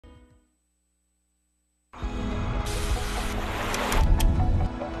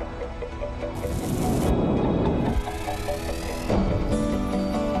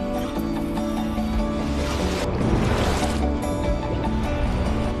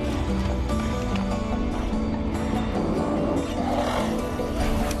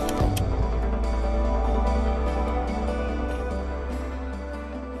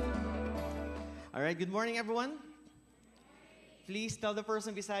Good morning, everyone. Please tell the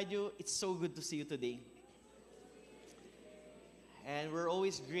person beside you, it's so good to see you today. And we're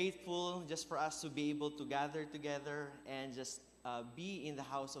always grateful just for us to be able to gather together and just be in the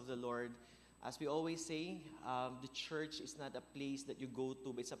house of the Lord. As we always say, the church is not a place that you go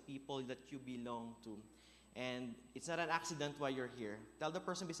to, but it's a people that you belong to. And it's not an accident why you're here. Tell the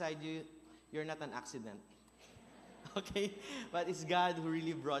person beside you, you're not an accident. Okay? But it's God who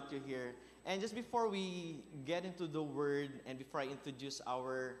really brought you here. And just before we get into the word and before I introduce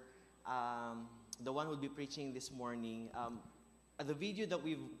our, the one who will be preaching this morning, the video that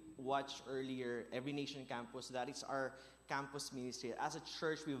we've watched earlier, Every Nation Campus, that is our campus ministry. As a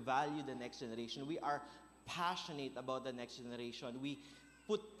church, we value the next generation. We are passionate about the next generation. We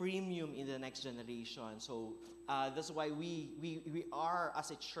put premium in the next generation. So that's why we are,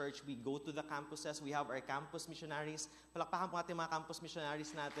 as a church, we go to the campuses. We have our campus missionaries. Palakpakan po natin mga campus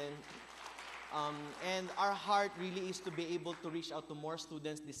missionaries natin. And our heart really is to be able to reach out to more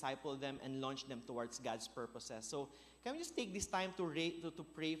students, disciple them, and launch them towards God's purposes. So can we just take this time to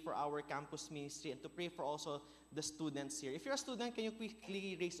pray for our campus ministry and to pray for also the students here. If you're a student, can you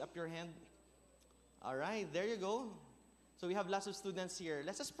quickly raise up your hand? All right, there you go. So we have lots of students here.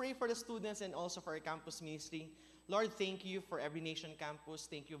 Let's just pray for the students and also for our campus ministry. Lord, thank you for Every Nation Campus.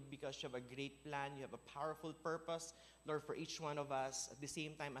 Thank you because you have a great plan. You have a powerful purpose, Lord, for each one of us. At the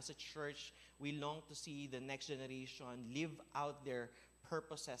same time, as a church, we long to see the next generation live out their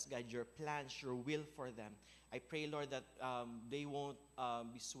purposes, God, your plans, your will for them. I pray, Lord, that they won't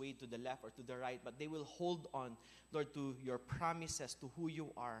be swayed to the left or to the right, but they will hold on, Lord, to your promises, to who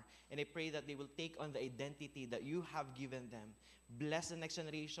you are. And I pray that they will take on the identity that you have given them. Bless the next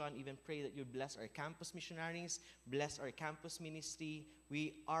generation. Even pray that you bless our campus missionaries, bless our campus ministry.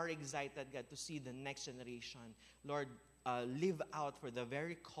 We are excited, God, to see the next generation, Lord, live out for the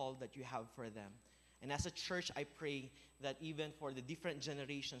very call that you have for them. And as a church, I pray that even for the different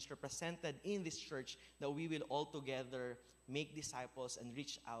generations represented in this church, that we will all together make disciples and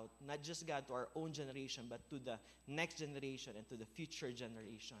reach out, not just, God, to our own generation, but to the next generation and to the future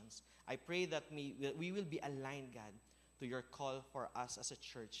generations. I pray that we will be aligned, God, to your call for us as a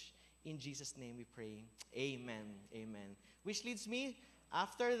church. In Jesus' name we pray. Amen. Amen. Which leads me,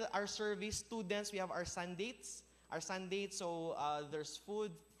 after our service, students, we have our Sundates. So there's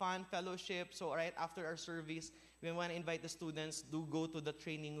food, fun, fellowship. So right after our service, we want to invite the students to go to the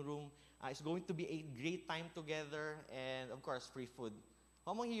training room. It's going to be a great time together and, of course, free food.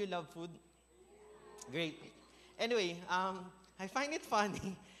 How many of you love food? Great. Anyway, I find it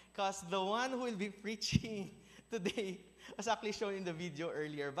funny because the one who will be preaching today was actually shown in the video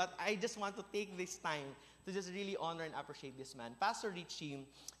earlier. But I just want to take this time to just really honor and appreciate this man. Pastor Richie,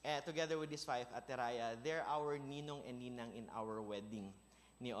 together with his wife, Ateraya, they're our ninong and ninang in our wedding,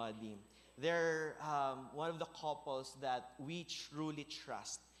 ni Odi. They're one of the couples that we truly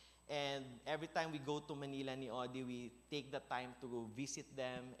trust. And every time we go to Manila, ni Odi, we take the time to go visit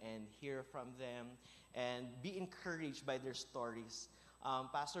them and hear from them and be encouraged by their stories.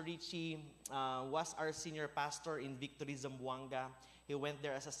 Pastor Richie was our senior pastor in Victory, Zamboanga. He went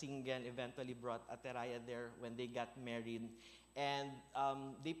there as a single, eventually brought Ateraya there when they got married. And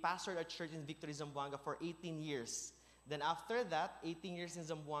they pastored a church in Victory, Zamboanga for 18 years. Then after that, 18 years in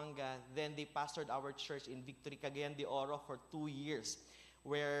Zamboanga, then they pastored our church in Victory, Cagayan de Oro for 2 years,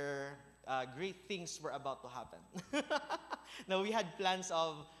 where great things were about to happen. Now, we had plans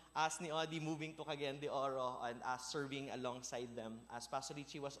of us ni Odi moving to Cagayan de Oro and us serving alongside them, as Pastor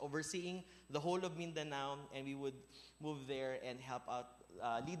Richie was overseeing the whole of Mindanao, and we would move there and help out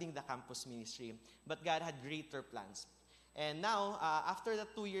leading the campus ministry. But God had greater plans. And now, after the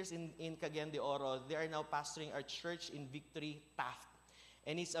 2 years in Cagayan de Oro, they are now pastoring our church in Victory, Taft.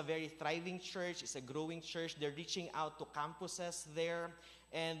 And it's a very thriving church. It's a growing church. They're reaching out to campuses there.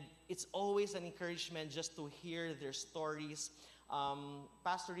 And it's always an encouragement just to hear their stories.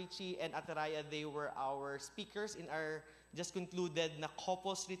 Pastor Richie and Ateraya, they were our speakers in our just concluded na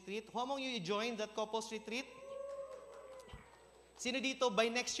couples retreat. Who among you joined that couples retreat? Sino dito, by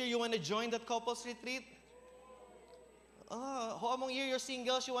next year, you want to join that couples retreat? Oh, who among you, you're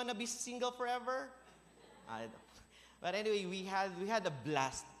singles, you want to be single forever? But anyway, we had a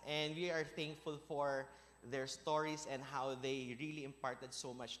blast, and we are thankful for their stories and how they really imparted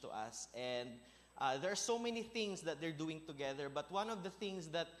so much to us. And there are so many things that they're doing together, but one of the things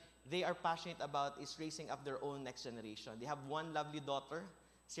that they are passionate about is raising up their own next generation. They have one lovely daughter,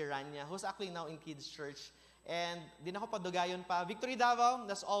 si Rania, who's actually now in Kids Church. And di na ko padugayon pa. Victory Davao,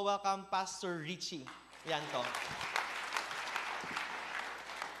 let's all welcome Pastor Richie. Yan to.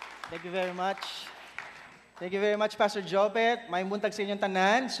 Thank you very much. Thank you very much, Pastor Jopet. May buntag sa inyong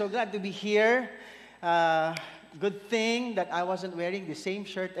tanan. So glad to be here. Good thing that I wasn't wearing the same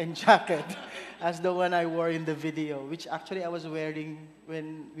shirt and jacket as the one I wore in the video, which actually I was wearing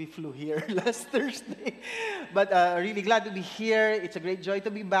when we flew here last Thursday. But really glad to be here. It's a great joy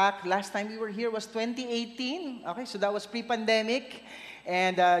to be back. Last time we were here was 2018. Okay, so that was pre-pandemic.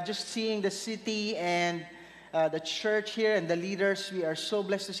 And just seeing the city and the church here and the leaders, we are so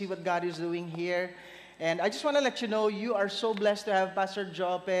blessed to see what God is doing here. And I just want to let you know, you are so blessed to have Pastor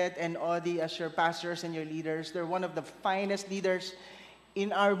Jopet and Audie as your pastors and your leaders. They're one of the finest leaders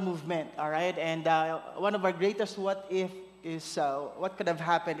in our movement, all right? And one of our greatest what if is what could have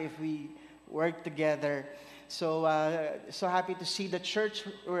happened if we worked together. So happy to see the church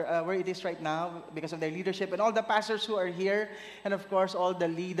where it is right now because of their leadership and all the pastors who are here. And of course, all the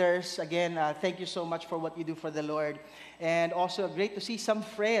leaders. Again, thank you so much for what you do for the Lord. And also great to see some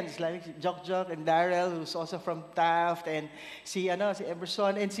friends like Jock and Daryl, who's also from Taft, and si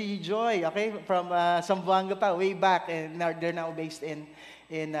Emerson and si Joy, okay, from Zamboanga pa, way back, and they're now based in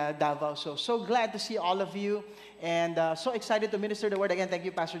Davao. So glad to see all of you, and so excited to minister the word. Again, thank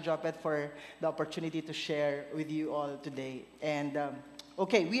you, Pastor Jopet, for the opportunity to share with you all today. And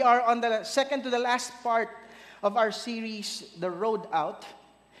okay, we are on the second to the last part of our series, The Road Out.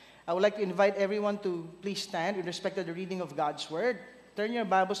 I would like to invite everyone to please stand in respect to the reading of God's Word. Turn your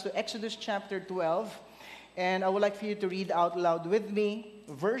Bibles to Exodus chapter 12, and I would like for you to read out loud with me,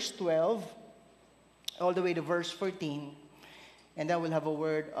 verse 12, all the way to verse 14, and then we'll have a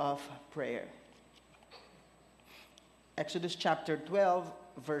word of prayer. Exodus chapter 12,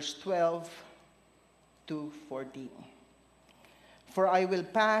 verse 12 to 14. For I will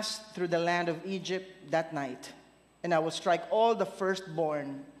pass through the land of Egypt that night, and I will strike all the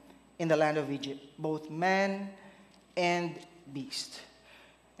firstborn in the land of Egypt, both man and beast.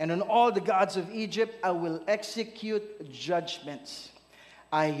 And on all the gods of Egypt I will execute judgments.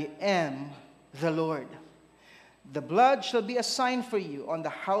 I am the Lord. The blood shall be a sign for you on the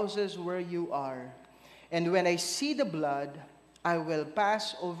houses where you are. And when I see the blood, I will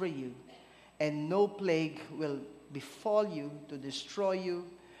pass over you, and no plague will befall you to destroy you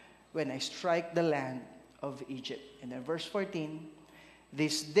when I strike the land of Egypt. And then verse 14,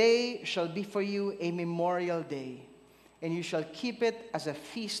 this day shall be for you a memorial day, and you shall keep it as a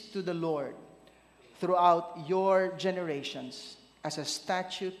feast to the Lord throughout your generations, as a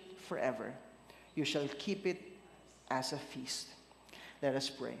statute forever. You shall keep it as a feast. Let us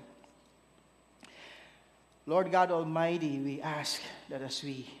pray. Lord God Almighty, we ask that as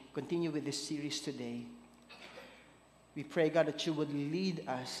we continue with this series today, we pray, God, that you would lead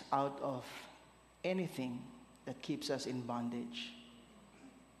us out of anything that keeps us in bondage.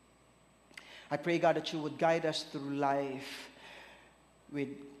 I pray, God, that you would guide us through life with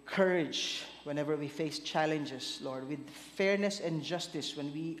courage whenever we face challenges, Lord, with fairness and justice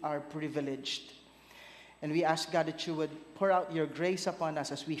when we are privileged. And we ask, God, that you would pour out your grace upon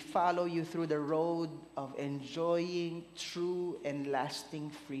us as we follow you through the road of enjoying true and lasting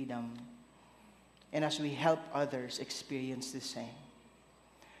freedom, and as we help others experience the same.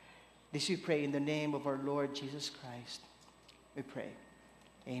 This we pray in the name of our Lord Jesus Christ. We pray.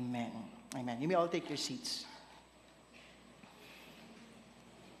 Amen. Amen. You may all take your seats.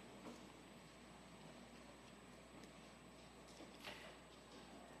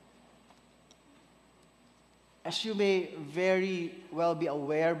 As you may very well be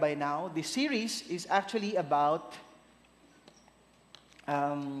aware by now, this series is actually about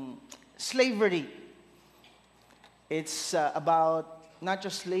slavery. It's about not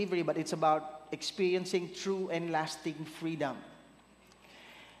just slavery, but it's about experiencing true and lasting freedom.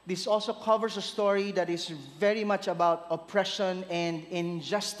 This also covers a story that is very much about oppression and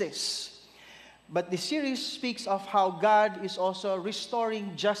injustice. But the series speaks of how God is also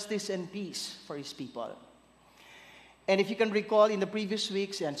restoring justice and peace for His people. And if you can recall in the previous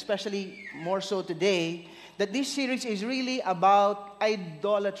weeks, and especially more so today, that this series is really about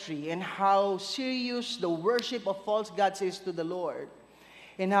idolatry and how serious the worship of false gods is to the Lord,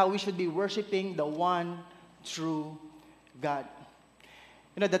 and how we should be worshiping the one true God.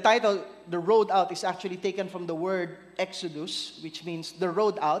 You know, the title, The Road Out, is actually taken from the word Exodus, which means the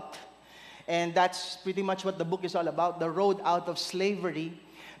road out. And that's pretty much what the book is all about, the road out of slavery.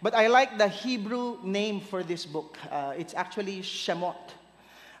 But I like the Hebrew name for this book. It's actually Shemot.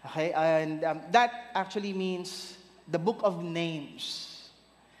 Okay, and that actually means the book of names.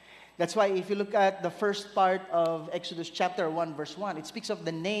 That's why if you look at the first part of Exodus chapter 1, verse 1, it speaks of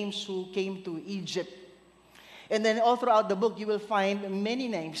the names who came to Egypt. And then all throughout the book, you will find many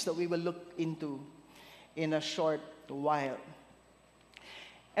names that we will look into in a short while.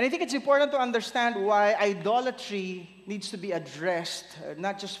 And I think it's important to understand why idolatry needs to be addressed,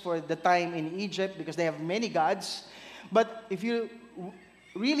 not just for the time in Egypt, because they have many gods, but if you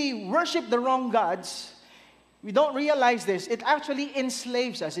really worship the wrong gods, we don't realize this. It actually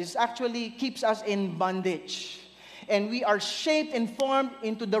enslaves us. It actually keeps us in bondage. And we are shaped and formed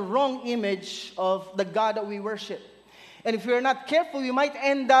into the wrong image of the God that we worship. And if we're not careful, we might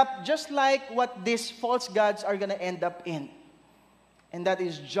end up just like what these false gods are going to end up in. And that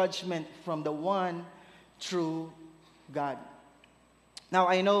is judgment from the one true God. Now,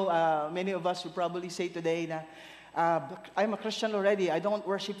 I know many of us will probably say today that I'm a Christian already. I don't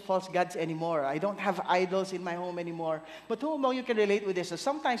worship false gods anymore. I don't have idols in my home anymore. But who among you can relate with this? So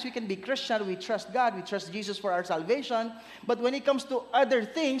sometimes we can be Christian, we trust God, we trust Jesus for our salvation. But when it comes to other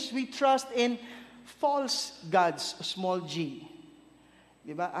things, we trust in false gods, small g.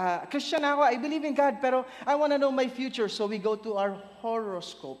 Diba? Christian ako, I believe in God, pero I want to know my future. So we go to our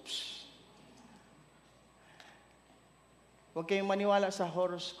horoscopes. Huwag kayong maniwala sa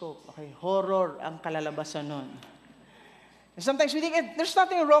horoscope. Okay, horror ang kalalabasan nun. And sometimes we think, there's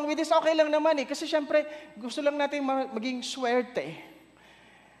nothing wrong with this. Okay lang naman eh. Kasi syempre, gusto lang natin maging swerte.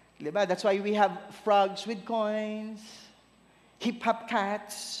 Diba? That's why we have frogs with coins, hip-hop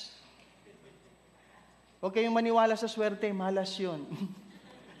cats. Huwag kayong maniwala sa swerte, malas yun.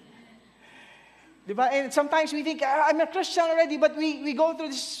 Diba? And sometimes we think, I'm a Christian already, but we go through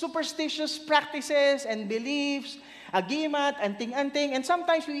these superstitious practices and beliefs, agimat, anting-anting, and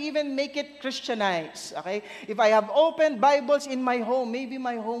sometimes we even make it Christianized. Okay? If I have open Bibles in my home, maybe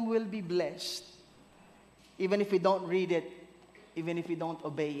my home will be blessed. Even if we don't read it, even if we don't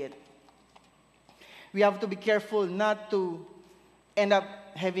obey it. We have to be careful not to end up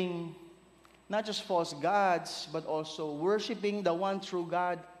having not just false gods, but also worshiping the one true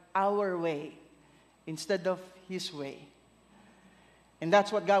God our way instead of His way. And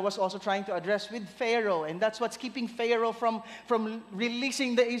that's what God was also trying to address with Pharaoh. And that's what's keeping Pharaoh from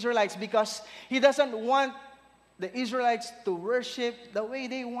releasing the Israelites, because he doesn't want the Israelites to worship the way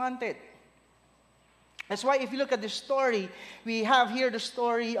they want it. That's why if you look at the story, we have here the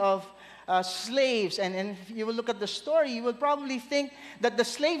story of slaves. And if you will look at the story, you will probably think that the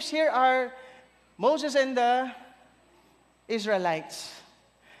slaves here are Moses and the Israelites.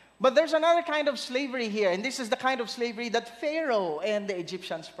 But there's another kind of slavery here, and this is the kind of slavery that Pharaoh and the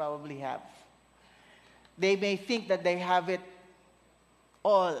Egyptians probably have. They may think that they have it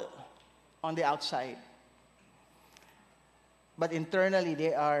all on the outside. But internally,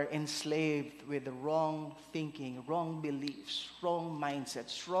 they are enslaved with the wrong thinking, wrong beliefs, wrong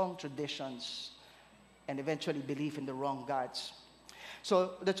mindsets, wrong traditions, and eventually belief in the wrong gods.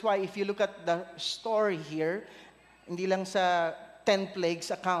 So that's why if you look at the story here, hindi lang sa 10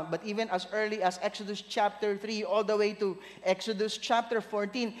 plagues account, but even as early as Exodus chapter 3 all the way to Exodus chapter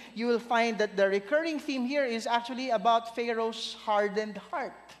 14, you will find that the recurring theme here is actually about Pharaoh's hardened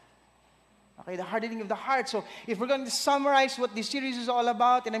heart. Okay, the hardening of the heart. So if we're going to summarize what this series is all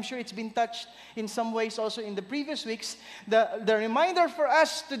about, and I'm sure it's been touched in some ways also in the previous weeks, the reminder for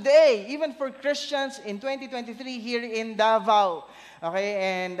us today, even for Christians in 2023 here in Davao, okay,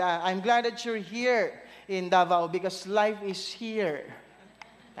 and I'm glad that you're here in Davao because life is here.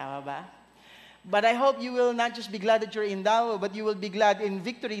 Tama ba? But I hope you will not just be glad that you're in Davao, but you will be glad in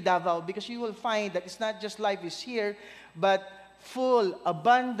Victory Davao, because you will find that it's not just life is here, but full,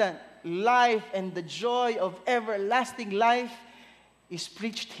 abundant life and the joy of everlasting life is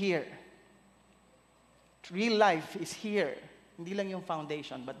preached here. Real life is here. Hindi lang yung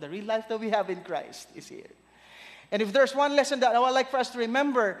foundation, but the real life that we have in Christ is here. And if there's one lesson that I would like for us to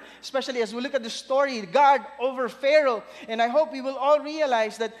remember, especially as we look at the story, God over Pharaoh, and I hope we will all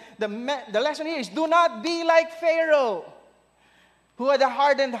realize that the lesson here is do not be like Pharaoh, who had a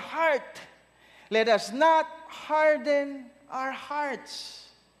hardened heart. Let us not harden our hearts.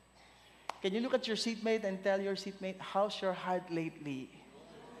 Can you look at your seatmate and tell your seatmate, how's your heart lately?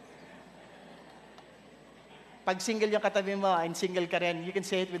 Pag single yung katabi mo, and single ka rin, you can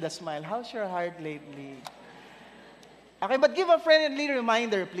say it with a smile. How's your heart lately? Okay, but give a friendly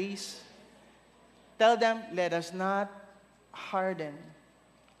reminder, please. Tell them, let us not harden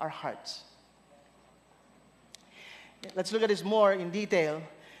our hearts. Let's look at this more in detail.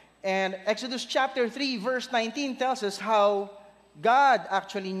 And Exodus chapter 3, verse 19 tells us how God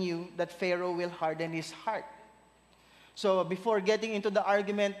actually knew that Pharaoh will harden his heart. So before getting into the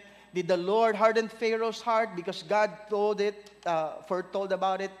argument, did the Lord harden Pharaoh's heart because God foretold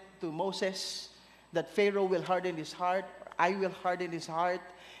about it to Moses, that Pharaoh will harden his heart, I will harden his heart,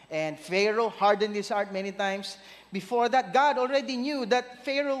 and Pharaoh hardened his heart many times. Before that, God already knew that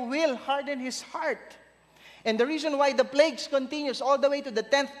Pharaoh will harden his heart. And the reason why the plagues continues all the way to the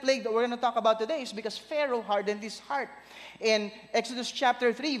 10th plague that we're going to talk about today is because Pharaoh hardened his heart. In Exodus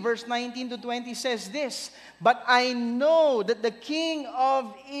chapter 3, verse 19 to 20 says this, "But I know that the king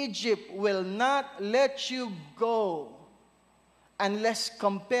of Egypt will not let you go unless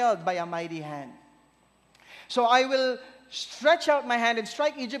compelled by a mighty hand. So I will stretch out my hand and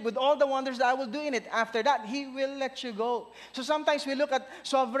strike Egypt with all the wonders that I will do in it. After that, He will let you go." So sometimes we look at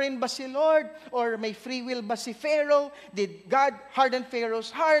sovereign ba si Lord, or may free will ba si Pharaoh? Did God harden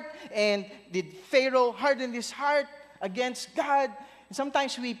Pharaoh's heart? And did Pharaoh harden his heart against God? And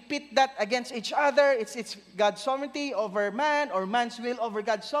sometimes we pit that against each other. It's God's sovereignty over man, or man's will over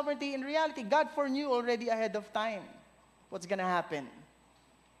God's sovereignty. In reality, God foreknew already ahead of time what's going to happen.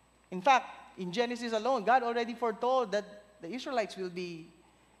 In fact, in Genesis alone, God already foretold that the Israelites will be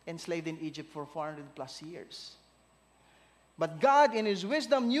enslaved in Egypt for 400 plus years. But God, in His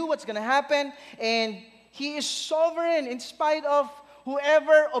wisdom, knew what's going to happen, and He is sovereign in spite of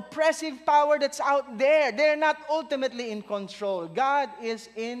whoever oppressive power that's out there. They're not ultimately in control. God is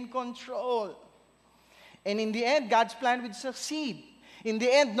in control. And in the end, God's plan will succeed. In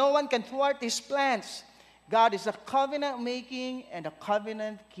the end, no one can thwart His plans. God is a covenant-making and a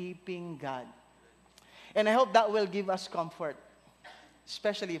covenant-keeping God. And I hope that will give us comfort,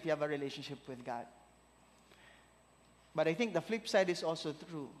 especially if you have a relationship with God. But I think the flip side is also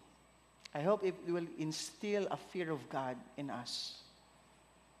true. I hope it will instill a fear of God in us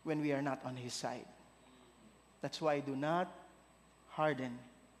when we are not on His side. That's why do not harden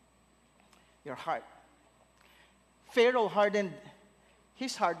your heart. Pharaoh hardened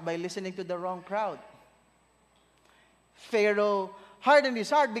his heart by listening to the wrong crowd. Pharaoh hardened his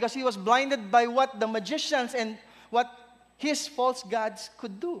heart because he was blinded by what the magicians and what his false gods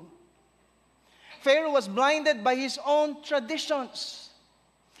could do. Pharaoh was blinded by his own traditions.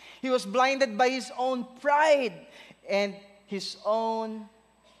 He was blinded by his own pride and his own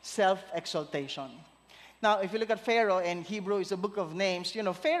self-exaltation. Now, if you look at Pharaoh, and Hebrew is a book of names,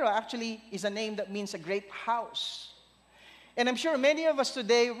 Pharaoh actually is a name that means a great house. And I'm sure many of us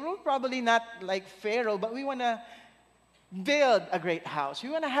today, we're probably not like Pharaoh, but we want to build a great house. We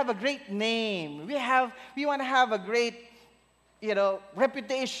want to have a great name. We want to have a great,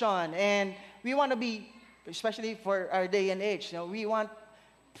 reputation, and we want to be, especially for our day and age, we want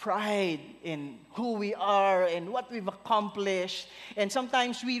pride in who we are and what we've accomplished. And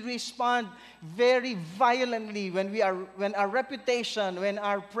sometimes we respond very violently when our reputation, when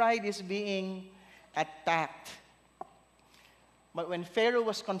our pride is being attacked. But when Pharaoh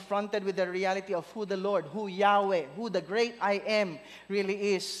was confronted with the reality of who the Lord, who Yahweh, who the great I Am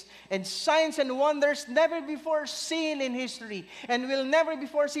really is, and signs and wonders never before seen in history and will never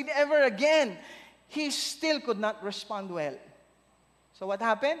before seen ever again, he still could not respond well. So what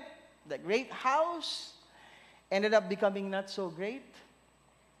happened? The great house ended up becoming not so great,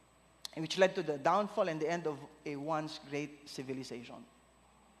 which led to the downfall and the end of a once great civilization.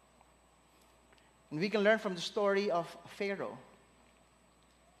 And we can learn from the story of Pharaoh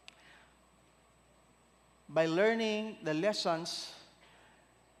by learning the lessons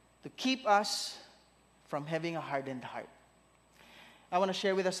to keep us from having a hardened heart. I want to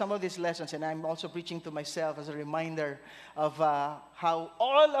share with us some of these lessons, and I'm also preaching to myself as a reminder of how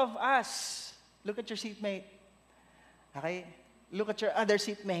all of us, look at your seatmate, okay? Look at your other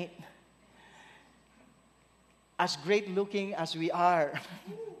seatmate. As great looking as we are.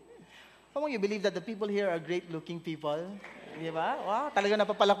 How many of you believe that the people here are great looking people? Di ba? Wow, talaga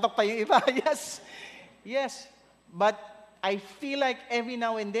napapalakpak pa yung iba. Yes. Yes. But I feel like every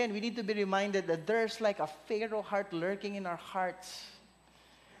now and then we need to be reminded that there's like a Pharaoh heart lurking in our hearts.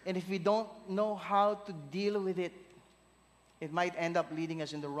 And if we don't know how to deal with it, it might end up leading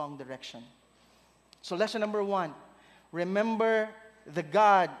us in the wrong direction. So lesson number 1, remember the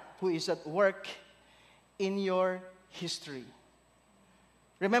God who is at work in your history.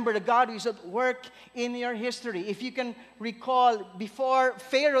 Remember the God who is at work in your history. If you can recall, before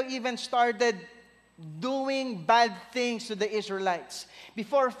Pharaoh even started doing bad things to the Israelites,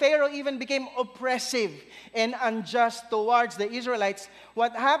 before Pharaoh even became oppressive and unjust towards the Israelites,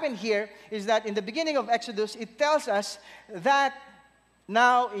 what happened here is that in the beginning of Exodus, it tells us that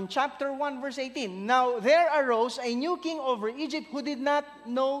now in chapter 1, verse 18, now there arose a new king over Egypt who did not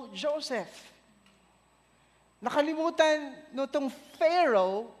know Joseph. Nakalimutan nitong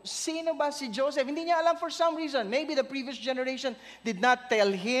Pharaoh, sino ba si Joseph? Hindi niya alam for some reason. Maybe the previous generation did not tell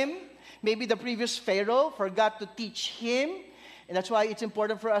him. Maybe the previous Pharaoh forgot to teach him. And that's why it's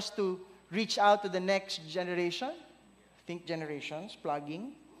important for us to reach out to the next generation. Think generations,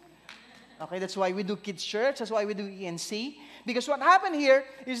 plugging. Okay, that's why we do kids church. That's why we do ENC. Because what happened here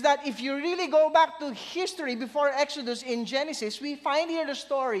is that if you really go back to history before Exodus in Genesis, we find here the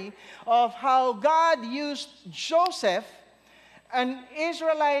story of how God used Joseph, an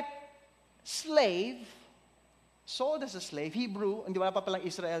Israelite slave, sold as a slave, Hebrew, hindi wala pa palang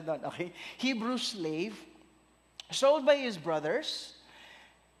Israel doon, okay? Hebrew slave, sold by his brothers,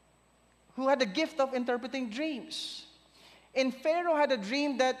 who had the gift of interpreting dreams. And Pharaoh had a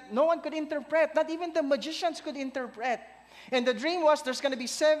dream that no one could interpret, not even the magicians could interpret. And the dream was there's going to be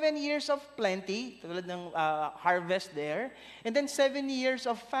 7 years of plenty, tulad ng harvest there, and then 7 years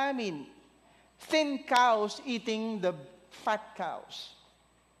of famine. Thin cows eating the fat cows.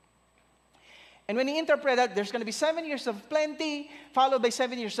 And when he interpreted, there's going to be 7 years of plenty, followed by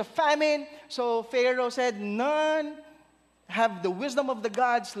 7 years of famine. So Pharaoh said, none have the wisdom of the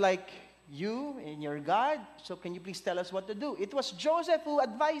gods like you and your God. So can you please tell us what to do? It was Joseph who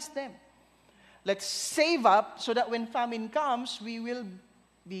advised them. Let's save up so that when famine comes, we will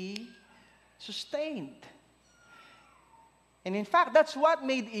be sustained. And in fact, that's what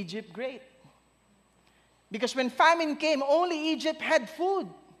made Egypt great. Because when famine came, only Egypt had food.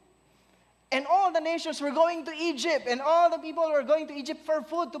 And all the nations were going to Egypt. And all the people were going to Egypt for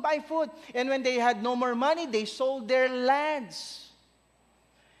food, to buy food. And when they had no more money, they sold their lands.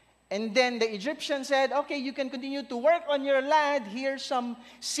 And then the Egyptians said, okay, you can continue to work on your land. Here's some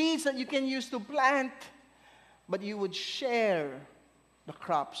seeds that you can use to plant. But you would share the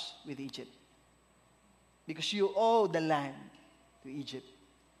crops with Egypt. Because you owe the land to Egypt.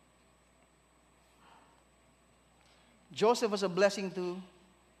 Joseph was a blessing to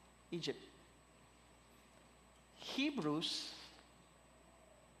Egypt. Hebrews,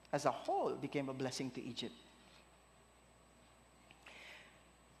 as a whole, became a blessing to Egypt.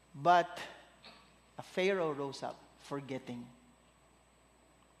 But a Pharaoh rose up, forgetting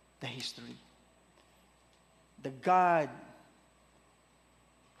the history. The God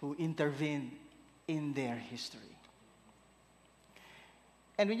who intervened in their history.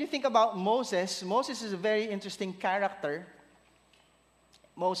 And when you think about Moses, Moses is a very interesting character.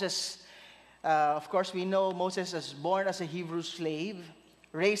 Moses, of course, we know Moses was born as a Hebrew slave,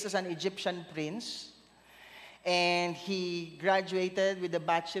 raised as an Egyptian prince. And he graduated with a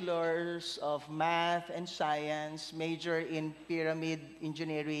bachelor's of math and science, major in pyramid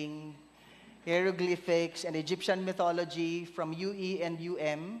engineering, hieroglyphics, and Egyptian mythology from UE and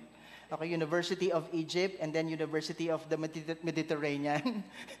okay, University of Egypt, and then University of the Mediterranean.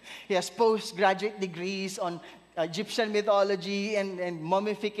 He has postgraduate degrees on Egyptian mythology and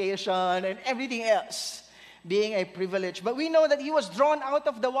mummification and everything else, being a privilege. But we know that he was drawn out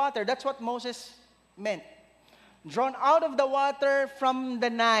of the water. That's what Moses meant. Drawn out of the water from the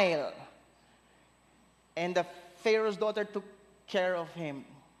Nile. And the Pharaoh's daughter took care of him.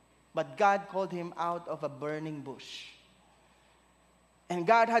 But God called him out of a burning bush. And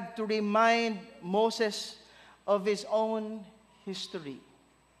God had to remind Moses of his own history.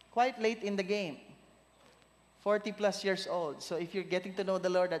 Quite late in the game. 40 plus years old. So if you're getting to know the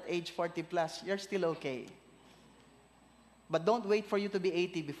Lord at age 40 plus, you're still okay. But don't wait for you to be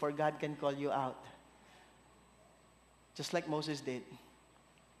 80 before God can call you out. Just like Moses did.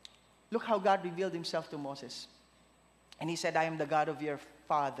 Look how God revealed himself to Moses. And he said, I am the God of your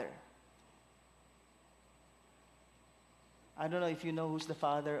father. I don't know if you know who's the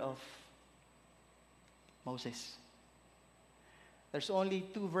father of Moses. There's only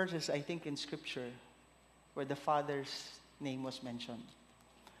 2 verses, I think, in Scripture where the father's name was mentioned.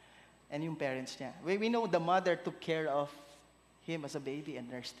 And yung parents niya. We know the mother took care of him as a baby and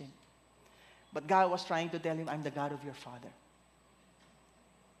nursed him. But God was trying to tell him, I'm the God of your father.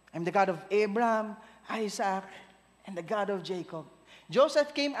 I'm the God of Abraham, Isaac, and the God of Jacob.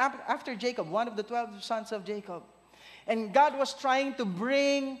 Joseph came after Jacob, one of the 12 sons of Jacob. And God was trying to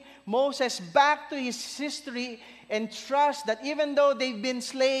bring Moses back to his history and trust that even though they've been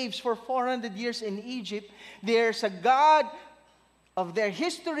slaves for 400 years in Egypt, there's a God of their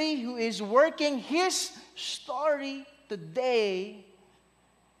history who is working his story today.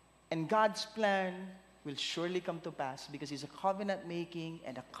 And God's plan will surely come to pass because he's a covenant-making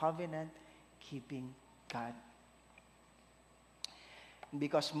and a covenant-keeping God. And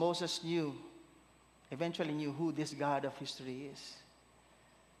because Moses eventually knew who this God of history is,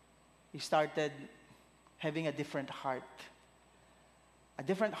 he started having a different heart. A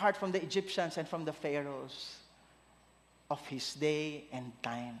different heart from the Egyptians and from the pharaohs of his day and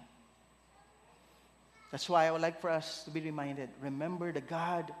time. That's why I would like for us to be reminded, remember the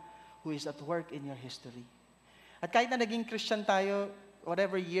God who is at work in your history. At kahit na naging Christian tayo,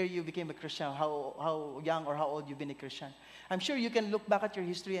 whatever year you became a Christian, how young or how old you've been a Christian, I'm sure you can look back at your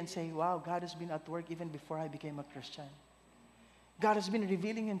history and say, wow, God has been at work even before I became a Christian. God has been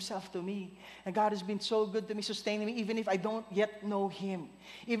revealing Himself to me. And God has been so good to me, sustaining me, even if I don't yet know Him.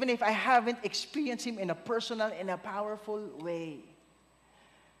 Even if I haven't experienced Him in a personal, in a powerful way.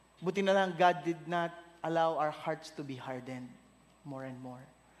 Buti na lang, God did not allow our hearts to be hardened more and more.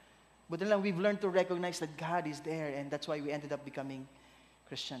 Buti na lang, we've learned to recognize that God is there, and that's why we ended up becoming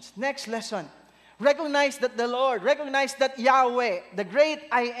Christians. Next lesson. Recognize that the Lord, recognize that Yahweh, the great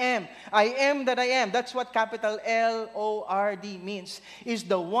I am that I am, that's what capital L-O-R-D means, is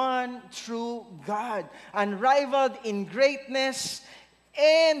the one true God, unrivaled in greatness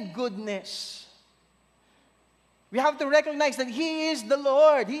and goodness. We have to recognize that He is the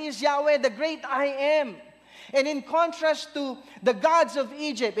Lord, He is Yahweh, the great I am. And in contrast to the gods of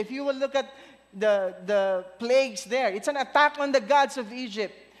Egypt, if you will look at the plagues there, it's an attack on the gods of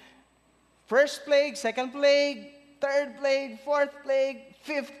Egypt. First plague, second plague, third plague, fourth plague,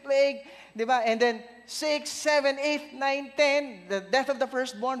 fifth plague, diba? And then 6, 7, 8, 9, 10, the death of the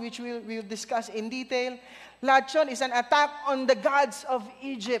firstborn, which we'll discuss in detail. Lahat yun is an attack on the gods of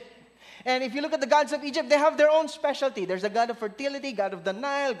Egypt. And if you look at the gods of Egypt, they have their own specialty. There's a god of fertility, god of the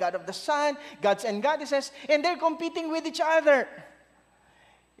Nile, god of the sun, gods and goddesses, and they're competing with each other.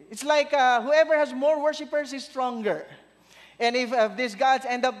 It's like whoever has more worshippers is stronger. And if these gods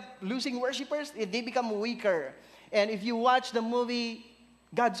end up losing worshippers, they become weaker. And if you watch the movie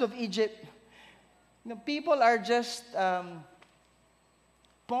Gods of Egypt, people are just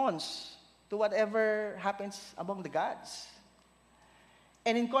pawns to whatever happens among the gods.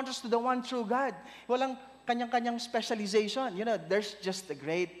 And in contrast to the one true God, walang kanyang-kanyang specialization. There's just the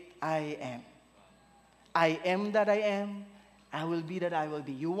great I am. I am that I am. I will be that I will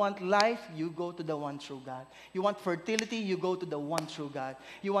be. You want life, you go to the one true God. You want fertility, you go to the one true God.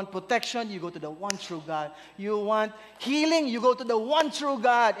 You want protection, you go to the one true God. You want healing, you go to the one true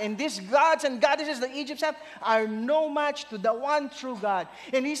God. And these gods and goddesses the Egyptians have are no match to the one true God.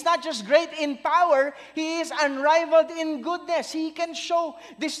 And He's not just great in power, He is unrivaled in goodness. He can show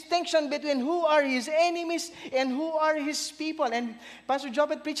distinction between who are His enemies and who are His people. And Pastor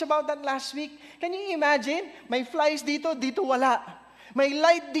Jobet preached about that last week. Can you imagine? May flies dito wala. May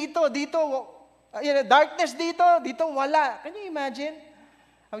light dito, darkness dito wala. Can you imagine?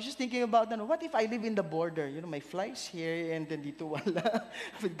 I was just thinking about that. What if I live in the border? My flies here and then dito wala.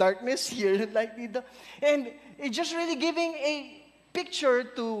 Darkness here, light dito. And it's just really giving a picture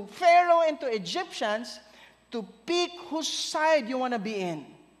to Pharaoh and to Egyptians to pick whose side you want to be in.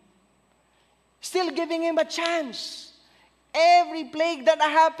 Still giving him a chance. Every plague that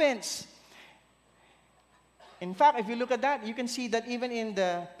happens. In fact, if you look at that, you can see that even in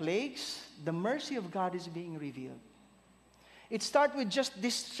the plagues, the mercy of God is being revealed. It starts with just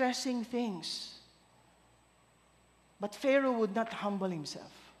distressing things. But Pharaoh would not humble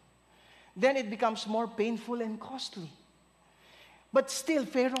himself. Then it becomes more painful and costly. But still,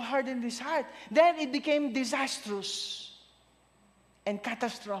 Pharaoh hardened his heart. Then it became disastrous and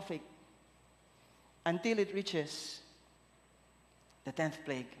catastrophic until it reaches the 10th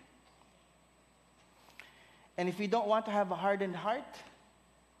plague. And if we don't want to have a hardened heart,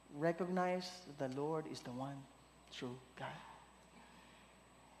 recognize that the Lord is the one true God.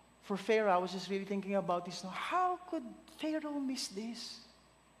 For Pharaoh, I was just really thinking about this. How could Pharaoh miss this?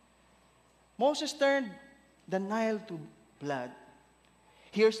 Moses turned the Nile to blood.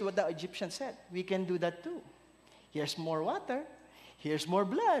 Here's what the Egyptians said. We can do that too. Here's more water. Here's more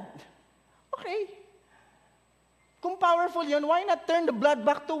blood. Okay. Kung powerful yun, why not turn the blood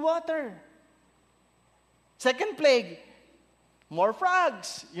back to water? Second plague, more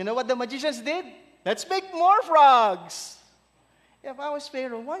frogs. You know what the magicians did? Let's make more frogs. If I was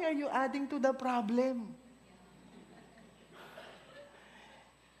Pharaoh, why are you adding to the problem?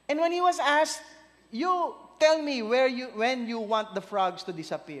 And when he was asked, you tell me when you want the frogs to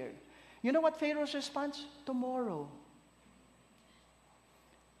disappear. You know what Pharaoh's response? Tomorrow.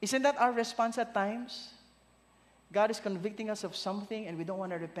 Isn't that our response at times? God is convicting us of something and we don't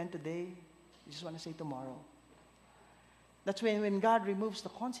want to repent today. We just want to say tomorrow. That's when God removes the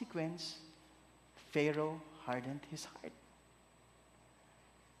consequence, Pharaoh hardened his heart.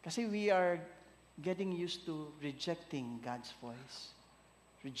 Kasi we are getting used to rejecting God's voice,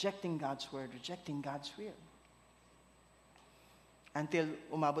 rejecting God's word, rejecting God's will. Until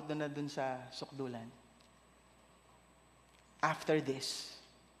umabot na dun sa sukdulan. After this,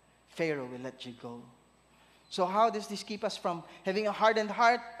 Pharaoh will let you go. So how does this keep us from having a hardened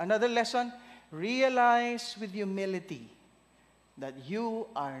heart? Another lesson, realize with humility that you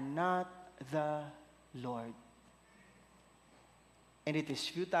are not the Lord. And it is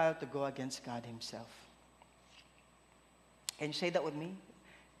futile to go against God Himself. Can you say that with me?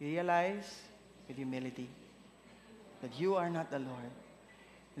 Realize with humility that you are not the Lord.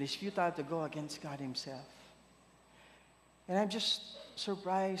 It is futile to go against God Himself. And I'm just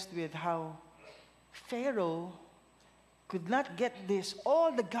surprised with how Pharaoh could not get this,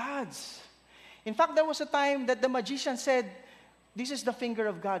 all the gods. In fact, there was a time that the magician said, this is the finger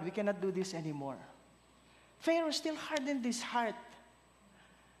of God. We cannot do this anymore. Pharaoh still hardened his heart.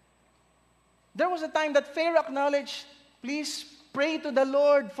 There was a time that Pharaoh acknowledged, please pray to the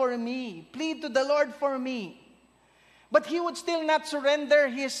Lord for me. Plead to the Lord for me. But he would still not surrender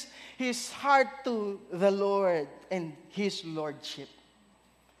his heart to the Lord and His Lordship.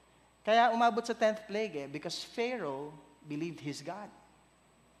 Kaya umabot sa 10th plague because Pharaoh believed his God.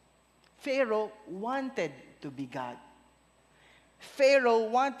 Pharaoh wanted to be God. Pharaoh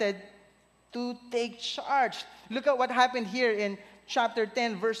wanted to take charge. Look at what happened here in chapter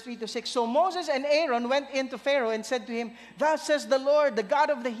 10, verse 3 to 6. So Moses and Aaron went into Pharaoh and said to him, thus says the Lord, the God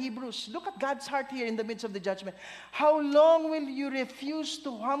of the Hebrews. Look at God's heart here in the midst of the judgment. How long will you refuse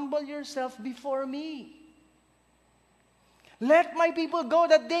to humble yourself before me? Let my people go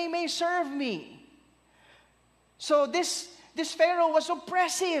that they may serve me. So this Pharaoh was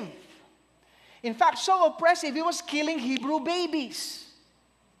oppressive. In fact, so oppressive, he was killing Hebrew babies.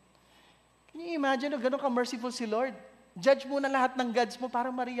 Can you imagine, gano'n ka-merciful si Lord? Judge mo na lahat ng gods mo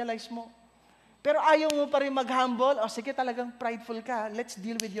para ma-realize mo. Pero ayaw mo pa rin mag-humble, o sige talagang prideful ka, let's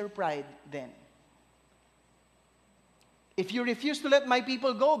deal with your pride then. If you refuse to let my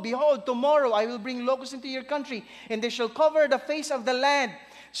people go, behold, tomorrow I will bring locusts into your country, and they shall cover the face of the land,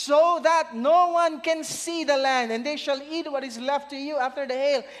 so that no one can see the land, and they shall eat what is left to you after the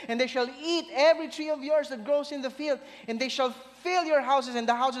hail, and they shall eat every tree of yours that grows in the field, and they shall fill your houses and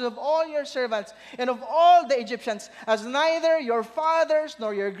the houses of all your servants and of all the Egyptians, as neither your fathers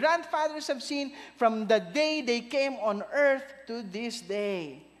nor your grandfathers have seen from the day they came on earth to this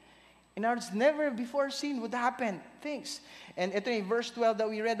day. In other words, never before seen would happen things. And ito yung verse 12 that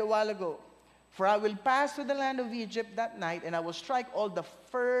we read a while ago. For I will pass through the land of Egypt that night, and I will strike all the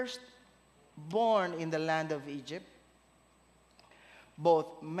firstborn in the land of Egypt,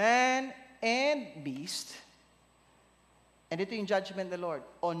 both man and beast. And ito yung judgment of the Lord.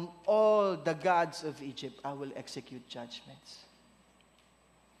 On all the gods of Egypt, I will execute judgments.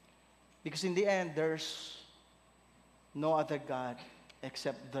 Because in the end, there's no other God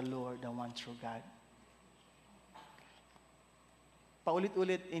except the Lord, the one true God.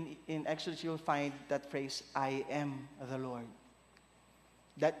 Paulit-ulit in Exodus, you'll find that phrase, I am the Lord.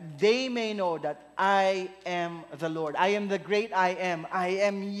 That they may know that I am the Lord. I am the great I am. I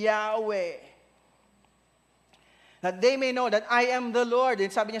am Yahweh. That they may know that I am the Lord.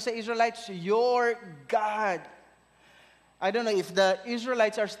 And sabi niya sa Israelites, your God. I don't know if the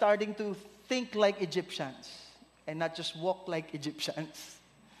Israelites are starting to think like Egyptians and not just walk like Egyptians.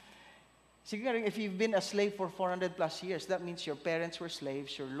 Siguro, if you've been a slave for 400 plus years, that means your parents were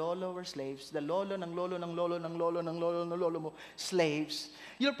slaves, your lolo were slaves, the lolo ng lolo ng lolo ng lolo ng lolo ng lolo mo, slaves.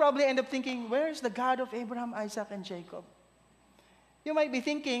 You'll probably end up thinking, where is the God of Abraham, Isaac, and Jacob? You might be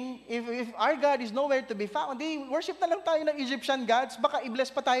thinking, if our God is nowhere to be found, di worship na lang tayo ng Egyptian gods, baka i-bless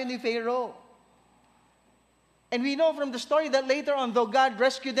pa tayo ni Pharaoh. And we know from the story that later on, though God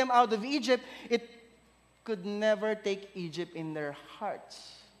rescued them out of Egypt, it could never take Egypt in their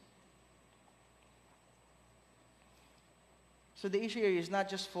hearts. So the issue here is not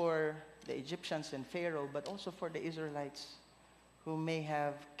just for the Egyptians and Pharaoh, but also for the Israelites who may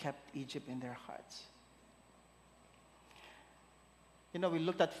have kept Egypt in their hearts. You know, we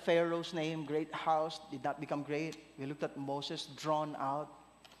looked at Pharaoh's name, great house, did not become great. We looked at Moses, drawn out.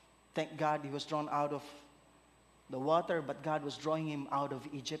 Thank God he was drawn out of the water, but God was drawing him out of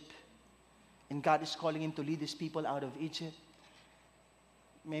Egypt. And God is calling him to lead his people out of Egypt.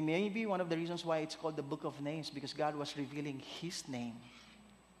 Maybe one of the reasons why it's called the Book of Names, because God was revealing his name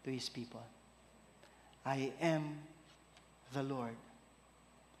to his people. I am the Lord.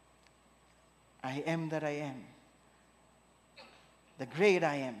 I am that I am. The great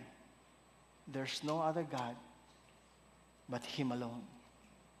I am. There's no other God but him alone.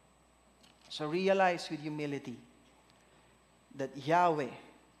 So realize with humility that Yahweh,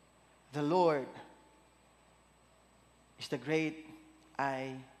 the Lord, is the great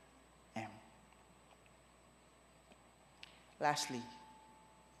I am. Lastly,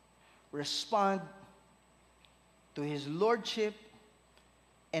 respond to his lordship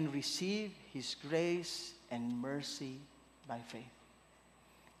and receive his grace and mercy by faith.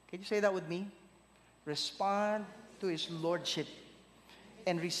 Can you say that with me? Respond to his lordship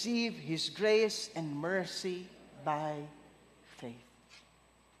and receive his grace and mercy by faith.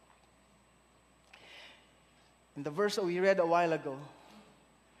 In the verse that we read a while ago,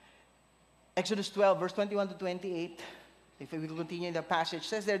 Exodus 12, verse 21 to 28. If we will continue in the passage,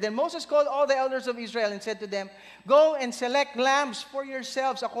 says there, Then Moses called all the elders of Israel and said to them, Go and select lambs for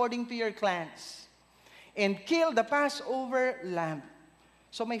yourselves according to your clans, and kill the Passover lamb.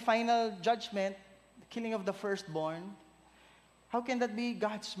 So my final judgment, the killing of the firstborn, how can that be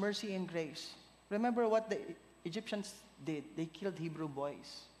God's mercy and grace? Remember what the Egyptians did. They killed Hebrew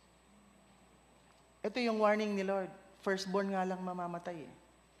boys. Ito yung warning ni Lord. Firstborn nga lang mamamatay eh.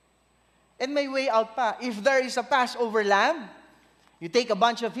 And may way out pa. If there is a Passover lamb, you take a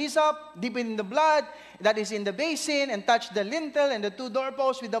bunch of hyssop, dip it in the blood that is in the basin, and touch the lintel and the two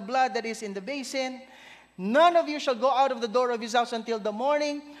doorposts with the blood that is in the basin. None of you shall go out of the door of his house until the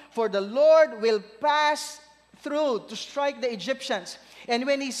morning, for the Lord will pass through to strike the Egyptians. And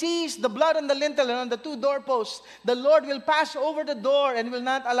when he sees the blood on the lintel and on the two doorposts, the Lord will pass over the door and will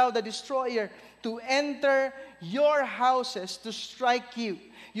not allow the destroyer to enter your houses to strike you.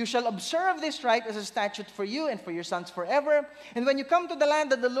 You shall observe this rite as a statute for you and for your sons forever. And when you come to the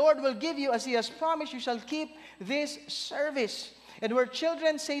land that the Lord will give you, as he has promised, you shall keep this service. And where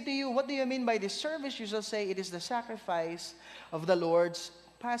children say to you, What do you mean by this service? You shall say, It is the sacrifice of the Lord's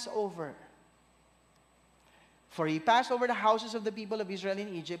Passover. For he passed over the houses of the people of Israel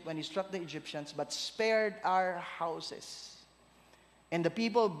in Egypt when he struck the Egyptians, but spared our houses. And the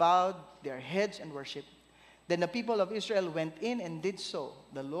people bowed their heads and worshipped. Then the people of Israel went in and did so.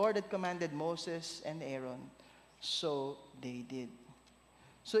 The Lord had commanded Moses and Aaron, so they did.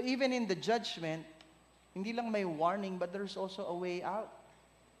 So even in the judgment, hindi lang may warning, but there's also a way out.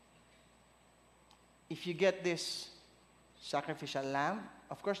 If you get this sacrificial lamb,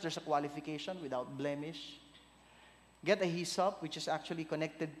 of course there's a qualification, without blemish. Get a hyssop, which is actually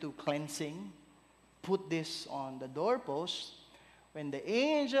connected to cleansing. Put this on the doorpost. When the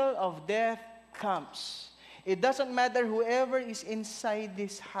angel of death comes, it doesn't matter whoever is inside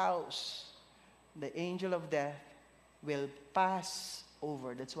this house, the angel of death will pass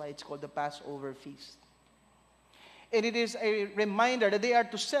over. That's why it's called the Passover feast. And it is a reminder that they are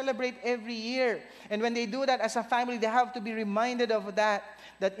to celebrate every year. And when they do that as a family, they have to be reminded of that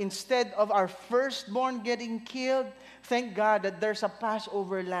instead of our firstborn getting killed, thank God that there's a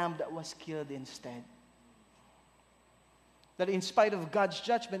Passover lamb that was killed instead. That in spite of God's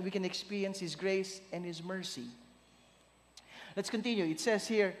judgment, we can experience his grace and his mercy. Let's continue. It says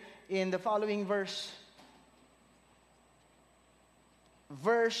here in the following verse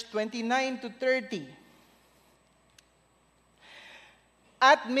 29 to 30.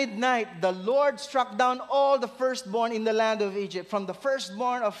 At midnight, the Lord struck down all the firstborn in the land of Egypt, from the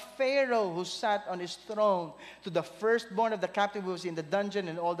firstborn of Pharaoh who sat on his throne, to the firstborn of the captive who was in the dungeon,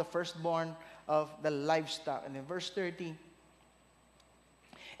 and all the firstborn of the livestock. And in verse 30,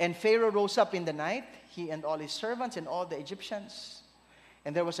 And Pharaoh rose up in the night, he and all his servants and all the Egyptians.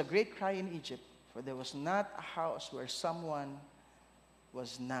 And there was a great cry in Egypt, for there was not a house where someone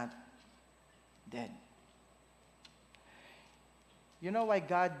was not dead. You know why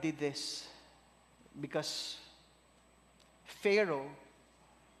God did this? Because Pharaoh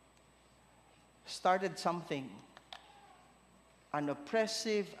started something, an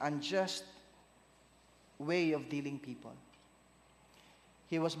oppressive, unjust way of dealing people.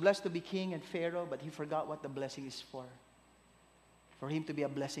 He was blessed to be king and Pharaoh, but he forgot what the blessing is for him to be a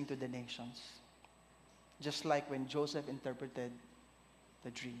blessing to the nations. Just like when Joseph interpreted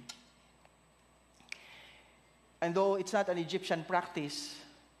the dream. And though it's not an Egyptian practice,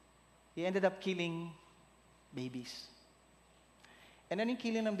 he ended up killing babies. And ano yung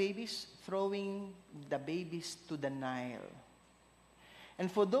killing ng babies? Throwing the babies to the Nile.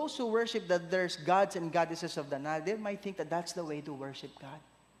 And for those who worship that there's gods and goddesses of the Nile, they might think that that's the way to worship God.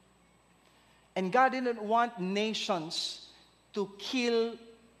 And God didn't want nations to kill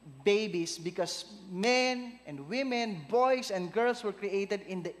babies because men and women, boys and girls were created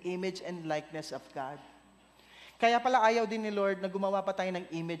in the image and likeness of God. Kaya pala ayaw din ni Lord na gumawa pa tayo ng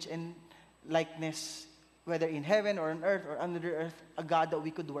image and likeness, whether in heaven or on earth or under the earth, a God that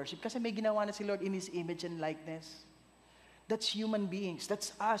we could worship. Kasi may ginawa na si Lord in His image and likeness. That's human beings.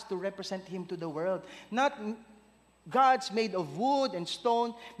 That's us to represent Him to the world. Not gods made of wood and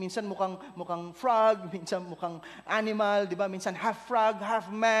stone. Minsan mukhang frog, minsan mukhang animal, di ba? Minsan half frog, half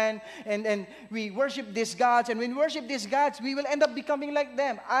man. And we worship these gods. And when we worship these gods, we will end up becoming like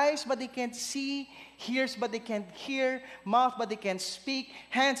them. Eyes, but they can't see. Ears, but they can't hear. Mouth, but they can't speak.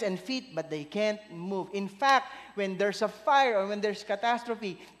 Hands and feet, but they can't move. In fact, when there's a fire or when there's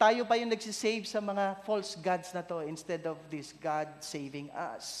catastrophe, tayo pa yung nagsisave sa mga false gods na to instead of this God saving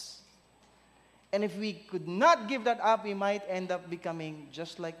us. And if we could not give that up, we might end up becoming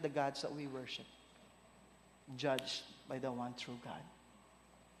just like the gods that we worship, judged by the one true God.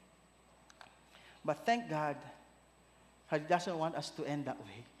 But thank God, He doesn't want us to end that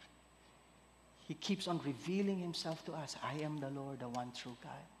way. He keeps on revealing Himself to us. I am the Lord, the one true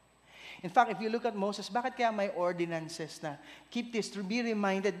God. In fact, if you look at Moses, bakit kaya may ordinances na keep this to be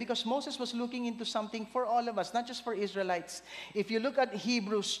reminded? Because Moses was looking into something for all of us, not just for Israelites. If you look at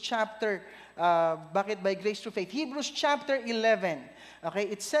Hebrews chapter, bakit by grace through faith? Hebrews chapter 11. Okay,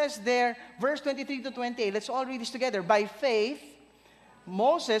 it says there, verse 23 to 28. Let's all read this together. By faith,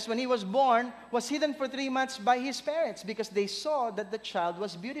 Moses, when he was born, was hidden for 3 months by his parents because they saw that the child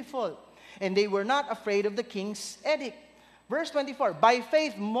was beautiful. And they were not afraid of the king's edict. Verse 24, by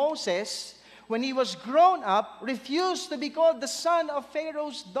faith Moses, when he was grown up, refused to be called the son of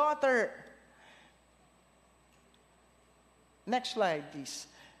Pharaoh's daughter. Next slide, please.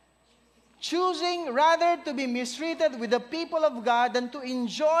 Choosing rather to be mistreated with the people of God than to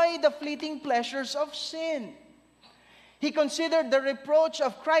enjoy the fleeting pleasures of sin. He considered the reproach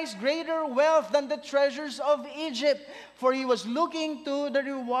of Christ greater wealth than the treasures of Egypt, for he was looking to the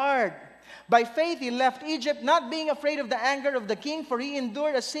reward. By faith, he left Egypt, not being afraid of the anger of the king, for he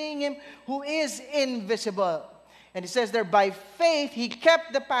endured as seeing him who is invisible. And it says there, by faith, he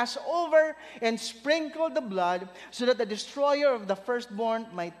kept the Passover and sprinkled the blood so that the destroyer of the firstborn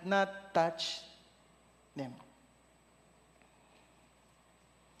might not touch them.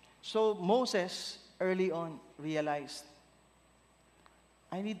 So Moses, early on, realized,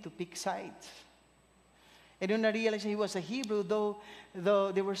 I need to pick sides. And when I realized he was a Hebrew,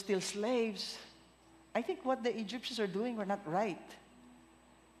 though they were still slaves, I think what the Egyptians are doing were not right.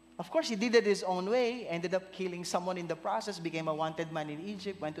 Of course, he did it his own way, ended up killing someone in the process, became a wanted man in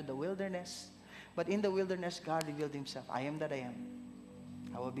Egypt, went to the wilderness. But in the wilderness, God revealed Himself. I am that I am.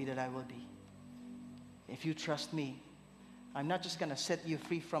 I will be that I will be. If you trust me, I'm not just going to set you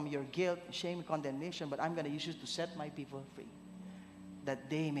free from your guilt, shame, and condemnation, but I'm going to use you to set my people free,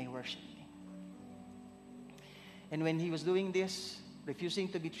 that they may worship me. And when he was doing this, refusing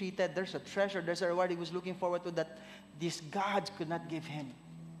to be treated, there's a treasure, there's a reward he was looking forward to that these gods could not give him.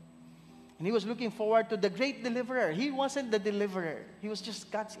 And he was looking forward to the great deliverer. He wasn't the deliverer. He was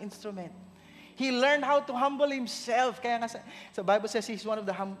just God's instrument. He learned how to humble himself. Kaya nga the Bible says he's one of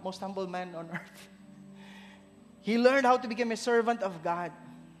the most humble men on earth. He learned how to become a servant of God.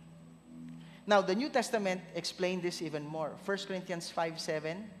 Now, the New Testament explained this even more. 1 Corinthians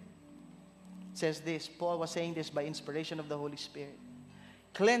 5:7 says this. Paul was saying this by inspiration of the Holy Spirit.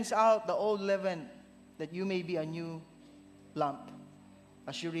 Cleanse out the old leaven, that you may be a new lump,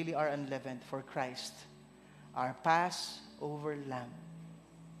 as you really are unleavened. For Christ, our Passover lamb,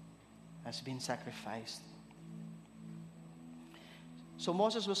 has been sacrificed. So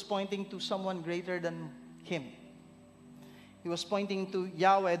Moses was pointing to someone greater than him. He was pointing to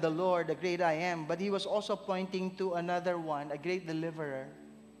Yahweh, the Lord, the great I am, but he was also pointing to another one, a great deliverer,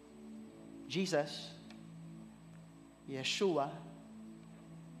 Jesus, Yeshua,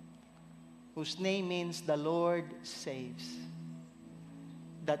 whose name means the Lord saves,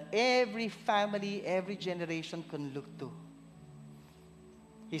 that every family, every generation can look to.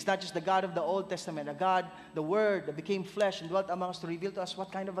 He's not just the God of the Old Testament, a God, the Word that became flesh and dwelt among us to reveal to us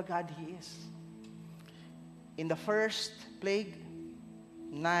what kind of a God He is. In the first plague,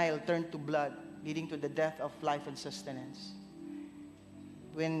 Nile turned to blood, leading to the death of life and sustenance.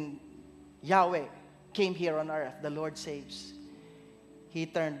 When Yahweh came here on earth, the Lord saves. He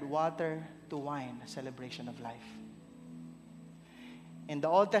turned water to wine, a celebration of life. In the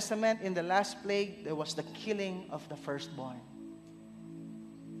Old Testament, in the last plague, there was the killing of the firstborn,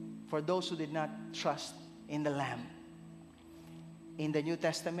 for those who did not trust in the Lamb. In the New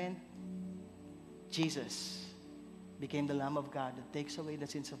Testament, Jesus became the Lamb of God that takes away the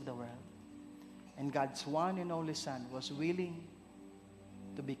sins of the world. And God's one and only Son was willing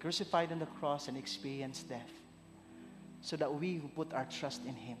to be crucified on the cross and experience death, so that we who put our trust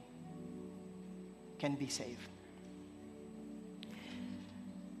in Him can be saved.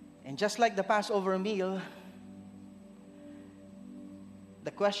 And just like the Passover meal,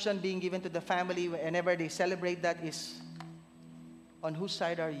 the question being given to the family whenever they celebrate that is, on whose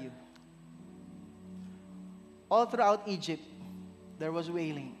side are you? All throughout Egypt, there was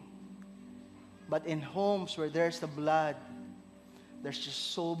wailing. But in homes where there's the blood, there's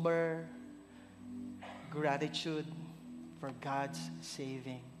just sober gratitude for God's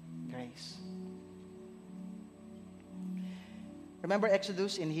saving grace. Remember,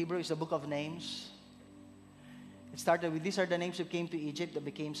 Exodus in Hebrew is the book of names. It started with, these are the names who came to Egypt that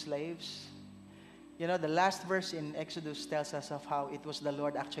became slaves. You know, the last verse in Exodus tells us of how it was the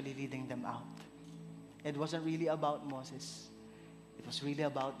Lord actually leading them out. It wasn't really about Moses. It was really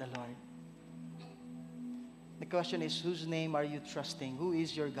about the Lord. The question is, whose name are you trusting? Who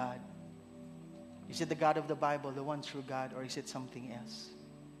is your God? Is it the God of the Bible, the one true God, or is it something else?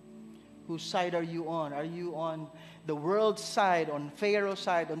 Whose side are you on? Are you on the world's side, on Pharaoh's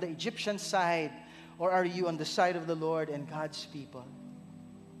side, on the Egyptian side, or are you on the side of the Lord and God's people?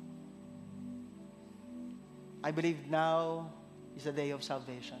 I believe now is the day of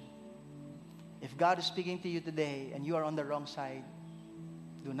salvation. If God is speaking to you today and you are on the wrong side,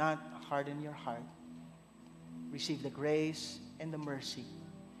 do not harden your heart. Receive the grace and the mercy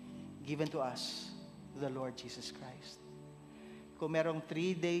given to us, the Lord Jesus Christ. Kung merong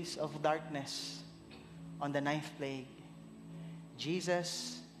 3 days of darkness on the 9th plague,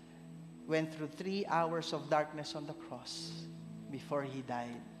 Jesus went through 3 hours of darkness on the cross before He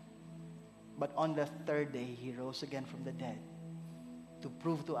died. But on the 3rd day, He rose again from the dead to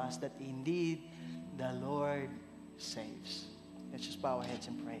prove to us that indeed the Lord saves. Let's just bow our heads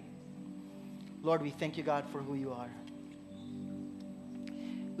and pray. Lord, we thank you, God, for who you are.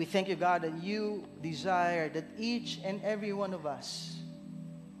 We thank you, God, that you desire that each and every one of us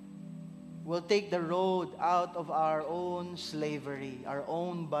will take the road out of our own slavery, our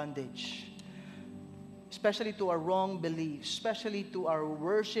own bondage, especially to our wrong beliefs, especially to our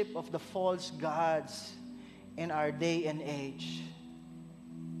worship of the false gods in our day and age.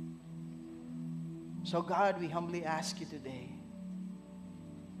 So, God, we humbly ask you today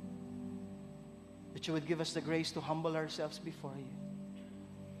that you would give us the grace to humble ourselves before you,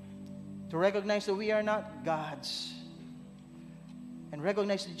 to recognize that we are not gods, and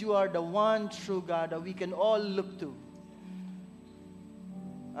recognize that you are the one true God that we can all look to.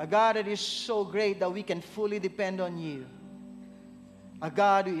 A God that is so great that we can fully depend on you. A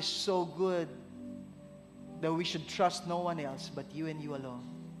God who is so good that we should trust no one else but you and you alone.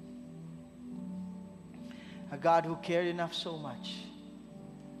 A God who cared enough so much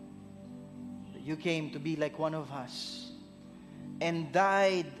that you came to be like one of us and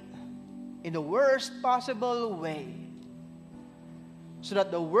died in the worst possible way so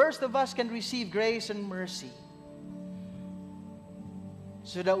that the worst of us can receive grace and mercy,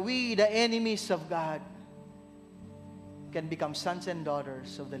 so that we, the enemies of God, can become sons and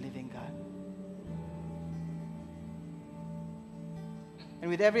daughters of the living God. And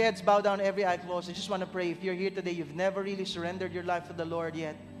with every head bowed down, every eye closed, I just want to pray. If you're here today, you've never really surrendered your life to the Lord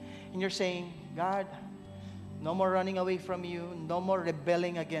yet, and you're saying, God, no more running away from you, no more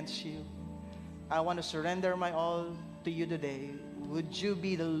rebelling against you. I want to surrender my all to you today. Would you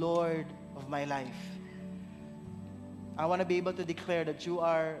be the Lord of my life? I want to be able to declare that you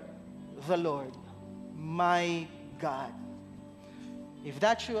are the Lord, my God. If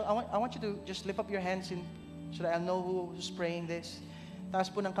that's you, I want you to just lift up your hands so that I'll know who's praying this. Taas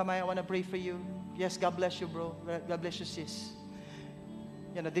po ng kamay, I want to pray for you. Yes, God bless you, bro. God bless you, sis.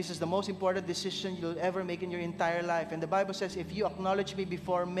 You know, this is the most important decision you'll ever make in your entire life. And the Bible says, if you acknowledge me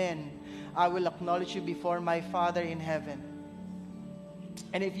before men, I will acknowledge you before my Father in heaven.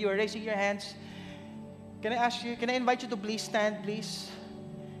 And if you are raising your hands, can I invite you to please stand, please?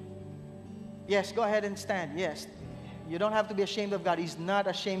 Yes, go ahead and stand. Yes. You don't have to be ashamed of God. He's not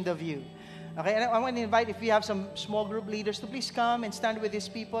ashamed of you. Okay, and I want to invite, if we have some small group leaders, to please come and stand with these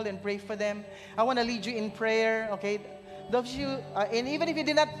people and pray for them. I want to lead you in prayer, okay? Those of you, and even if you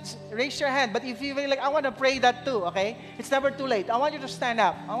did not raise your hand, but if you feel like, I want to pray that too, okay? It's never too late. I want you to stand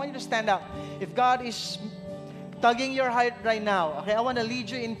up. I want you to stand up. If God is tugging your heart right now, okay, I want to lead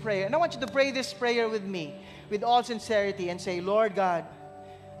you in prayer. And I want you to pray this prayer with me, with all sincerity, and say, Lord God,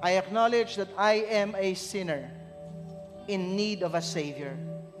 I acknowledge that I am a sinner in need of a Savior.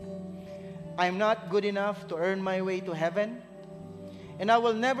 I'm not good enough to earn my way to heaven, and I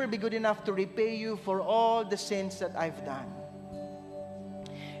will never be good enough to repay you for all the sins that I've done.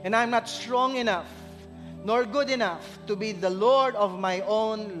 And I'm not strong enough, nor good enough to be the Lord of my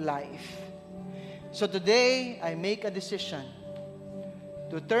own life. So today, I make a decision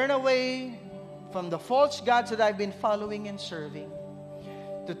to turn away from the false gods that I've been following and serving,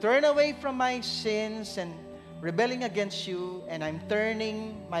 to turn away from my sins and rebelling against you, and I'm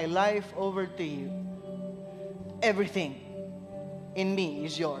turning my life over to you. Everything in me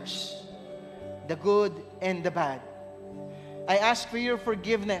is yours, the good and the bad. I ask for your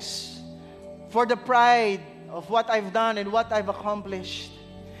forgiveness for the pride of what I've done and what I've accomplished.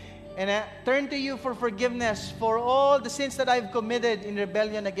 And I turn to you for forgiveness for all the sins that I've committed in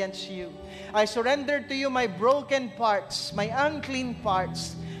rebellion against you. I surrender to you my broken parts, my unclean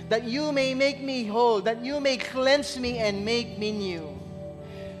parts, that you may make me whole, that you may cleanse me and make me new.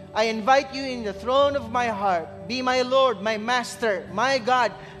 I invite you in the throne of my heart. Be my Lord, my Master, my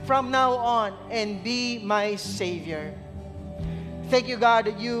God from now on, and be my Savior. Thank you, God,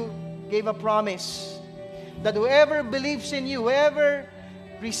 that you gave a promise that whoever believes in you, whoever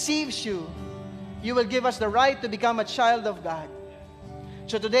receives you, You will give us the right to become a child of God.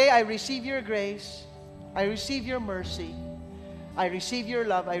 So today, I receive your grace. I receive your mercy. I receive your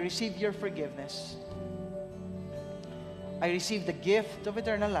love. I receive your forgiveness. I receive the gift of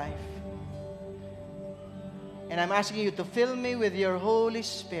eternal life. And I'm asking you to fill me with your Holy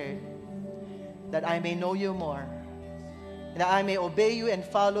Spirit, that I may know you more, that I may obey you and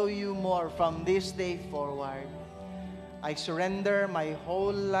follow you more from this day forward. I surrender my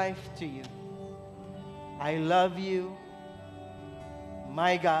whole life to you. I love you,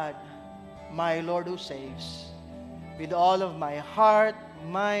 my God, my Lord who saves, with all of my heart,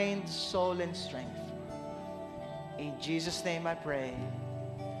 mind, soul, and strength. In Jesus' name I pray.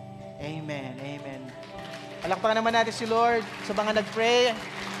 Amen. Amen. Palakpakan naman natin si Lord sa mga nag-pray.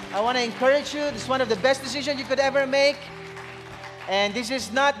 I want to encourage you. This is one of the best decisions you could ever make. And this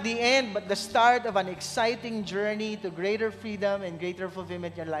is not the end, but the start of an exciting journey to greater freedom and greater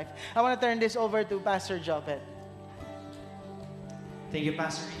fulfillment in your life. I want to turn this over to Pastor Jopet. Thank you,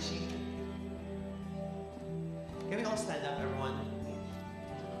 Pastor Richie. Can we all stand up, everyone?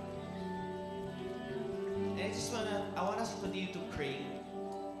 And I want us to continue to pray.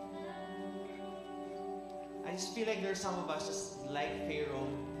 I just feel like there's some of us just like Pharaoh.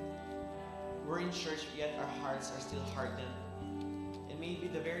 We're in church, yet our hearts are still hardened. And maybe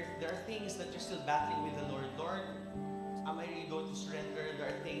there are things that you're still battling with the Lord. Lord, am I really going to surrender? There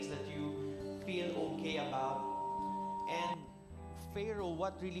are things that you feel okay about. And Pharaoh,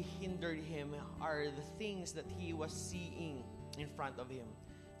 what really hindered him are the things that he was seeing in front of him.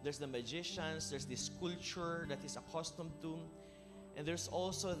 There's the magicians, there's this culture that he's accustomed to. And there's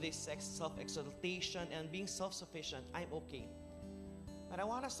also this self-exaltation and being self-sufficient. I'm okay. But I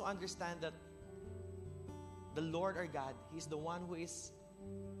want us to understand that the Lord our God, He's the one who is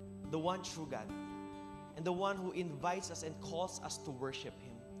the one true God. And the one who invites us and calls us to worship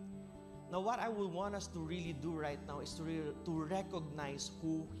Him. Now what I would want us to really do right now is to recognize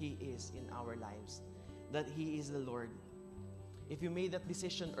who He is in our lives. That He is the Lord. If you made that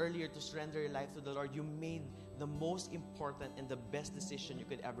decision earlier to surrender your life to the Lord, you made the most important and the best decision you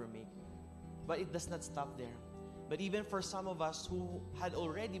could ever make. But it does not stop there. But even for some of us who had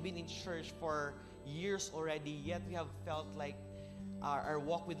already been in church for years already, yet we have felt like our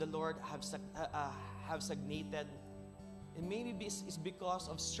walk with the Lord have stagnated. And maybe it's because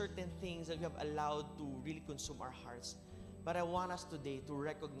of certain things that we have allowed to really consume our hearts. But I want us today to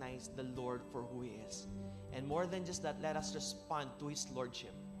recognize the Lord for who He is. And more than just that, let us respond to His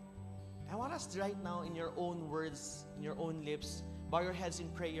Lordship. I want us to right now, in your own words, in your own lips, bow your heads in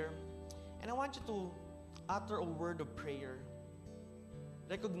prayer. And I want you to utter a word of prayer,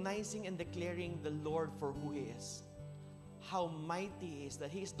 recognizing and declaring the Lord for who He is. How mighty He is, that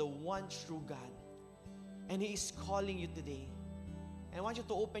He is the one true God. And He is calling you today. And I want you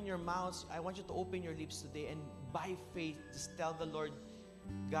to open your mouths. I want you to open your lips today. And by faith, just tell the Lord,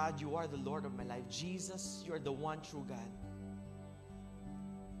 God, you are the Lord of my life. Jesus, you are the one true God.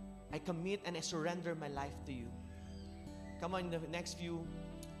 I commit and I surrender my life to you. Come on, in the next few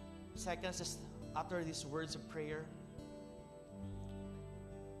seconds, just utter these words of prayer.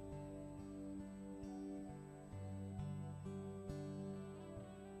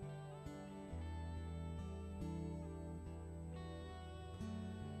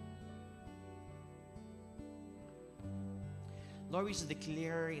 Lord, we just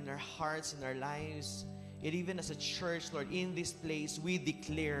declare in our hearts, in our lives, and even as a church, Lord, in this place, we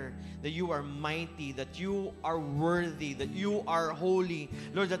declare that you are mighty, that you are worthy, that you are holy.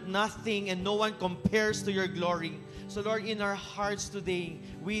 Lord, that nothing and no one compares to your glory. So, Lord, in our hearts today,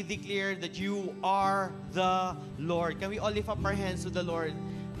 we declare that you are the Lord. Can we all lift up our hands to the Lord?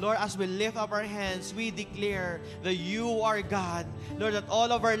 Lord, as we lift up our hands, we declare that you are God. Lord, that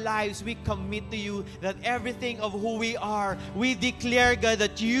all of our lives we commit to you, that everything of who we are, we declare, God,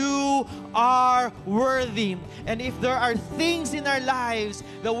 that you are worthy. And if there are things in our lives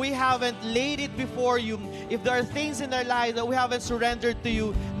that we haven't laid it before you, if there are things in our lives that we haven't surrendered to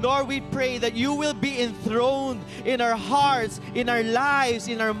you, Lord, we pray that you will be enthroned in our hearts, in our lives,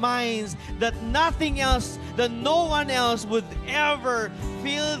 in our minds, that nothing else, that no one else would ever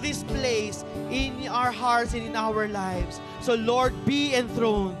fill this place in our hearts and in our lives. So, Lord, be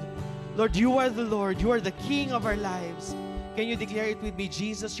enthroned. Lord, you are the Lord. You are the King of our lives. Can you declare it with me?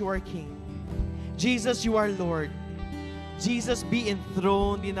 Jesus, you are King. Jesus, you are Lord. Jesus, be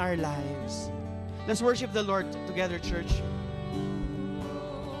enthroned in our lives. Let's worship the Lord together, church.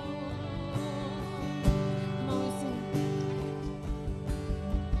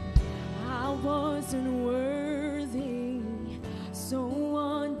 I wasn't worthy, so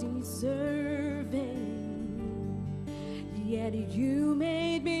undeserving, yet you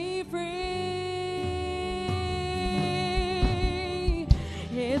made me free.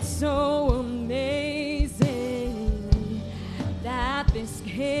 It's so amazing that this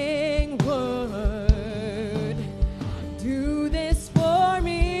King would do this for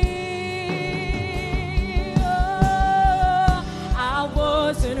me. Oh, I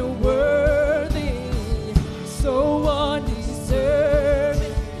wasn't worthy, so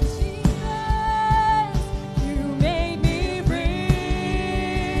undeserving. Jesus, you made me free.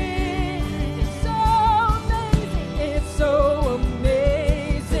 It's so amazing. It's so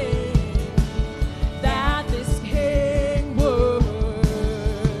amazing that this King would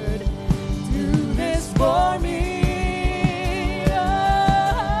do this for me. Oh,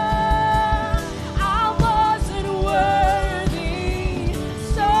 I wasn't worthy,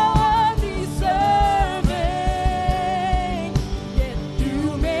 so undeserving, yet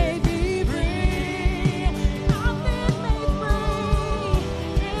you made me free. I've been made free.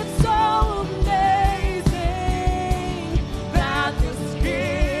 It's so amazing that this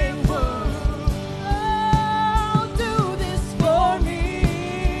King would do this for me.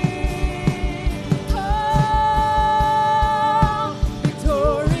 Oh,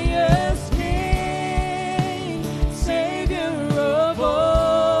 victorious King, Savior of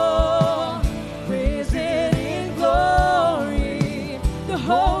all, risen in glory, the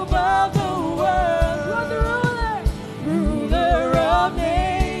hope of the world. You are the ruler of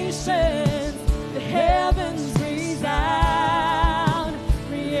nations. The heavens resound,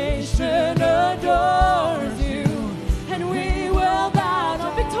 creation adores you, and we will bow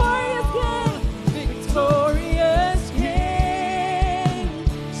down. Victorious King, victorious King,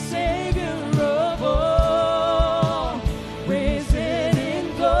 Savior of all, risen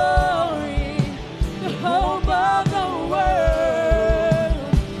in glory, the hope of the world,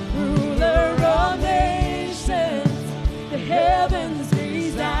 ruler of nations, the heavens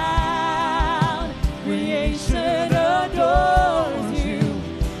resound, creation adores you,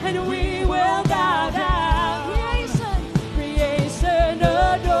 and we will bow down. Creation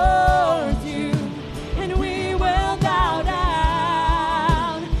adores you, and we will bow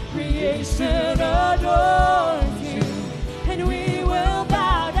down. Creation adores you, and we will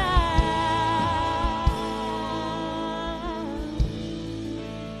bow down.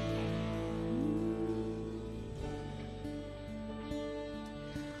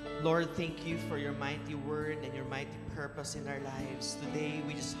 Lord, thank you for your mighty word and your mighty purpose in our lives. Today,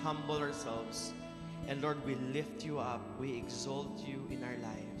 we just humble ourselves. And Lord, we lift you up. We exalt you in our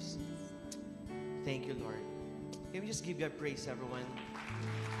lives. Thank you, Lord. Can we just give God praise, everyone?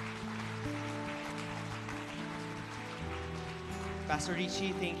 Pastor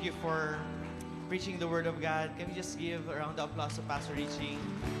Richie, thank you for preaching the word of God. Can we just give a round of applause to Pastor Richie?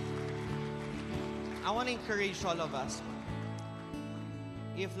 I want to encourage all of us.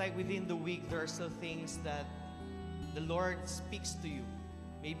 If like within the week there are still things that the Lord speaks to you,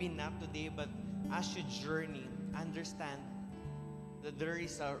 maybe not today, but as you journey, understand that there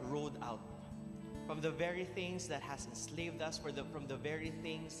is a road out from the very things that has enslaved us, from the very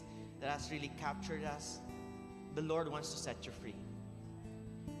things that has really captured us. The Lord wants to set you free.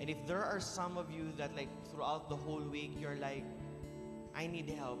 And if there are some of you that like throughout the whole week you're like, I need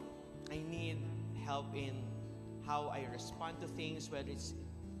help. I need help in how I respond to things, whether it's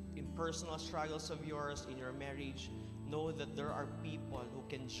in personal struggles of yours, in your marriage, know that there are people who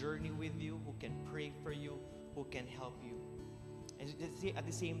can journey with you, who can pray for you, who can help you. And at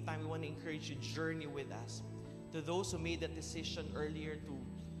the same time, we want to encourage you to journey with us. To those who made that decision earlier to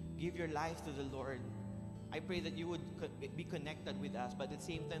give your life to the Lord, I pray that you would be connected with us. But at the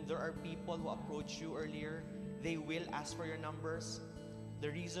same time, there are people who approached you earlier. They will ask for your numbers.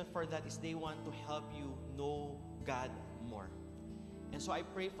 The reason for that is they want to help you know God more. And so I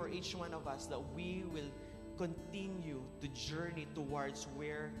pray for each one of us that we will continue to journey towards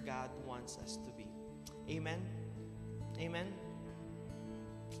where God wants us to be. Amen? Amen?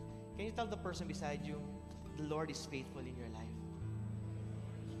 Can you tell the person beside you, the Lord is faithful in your life?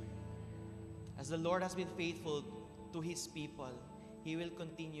 As the Lord has been faithful to His people, He will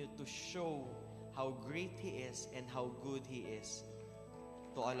continue to show how great He is and how good He is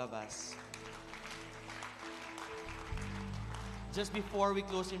to all of us. Just before we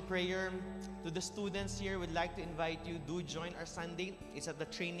close in prayer, to the students here, we'd like to invite you, do join our Sunday. It's at the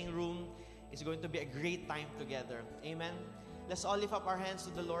training room. It's going to be a great time together. Amen. Let's all lift up our hands to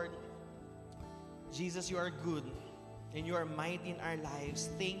the Lord. Jesus, you are good and you are mighty in our lives.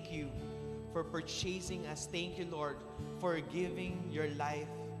 Thank you for purchasing us. Thank you, Lord, for giving your life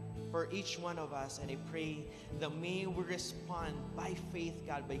for each one of us. And I pray that may we respond by faith,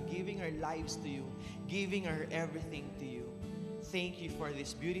 God, by giving our lives to you, giving our everything to you. Thank you for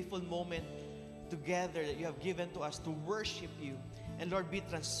this beautiful moment together that you have given to us to worship you And Lord, be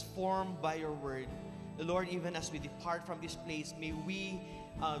transformed by your word. Lord, even as we depart from this place, may we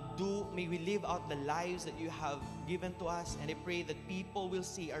live out the lives that you have given to us. And I pray that people will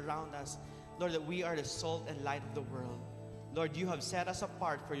see around us, Lord, that we are the salt and light of the world. Lord, you have set us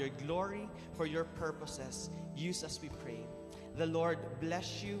apart for your glory, for your purposes. Use us, we pray. The Lord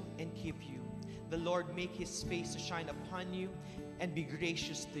bless you and keep you. The Lord make his face to shine upon you and be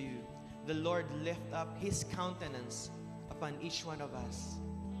gracious to you. The Lord lift up his countenance upon each one of us.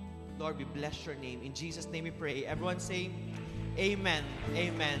 Lord, we bless your name. In Jesus' name we pray. Everyone say, amen.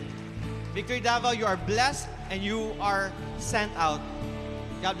 Amen. Victory Davao, you are blessed and you are sent out.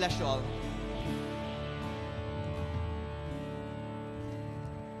 God bless you all.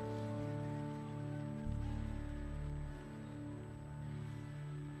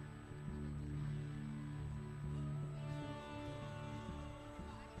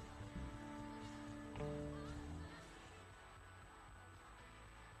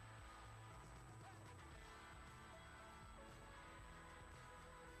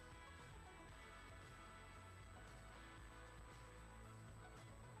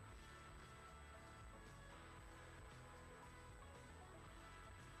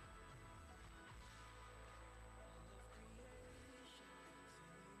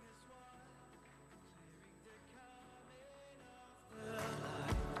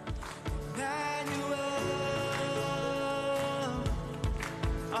 Emmanuel,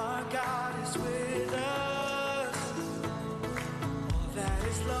 our God is with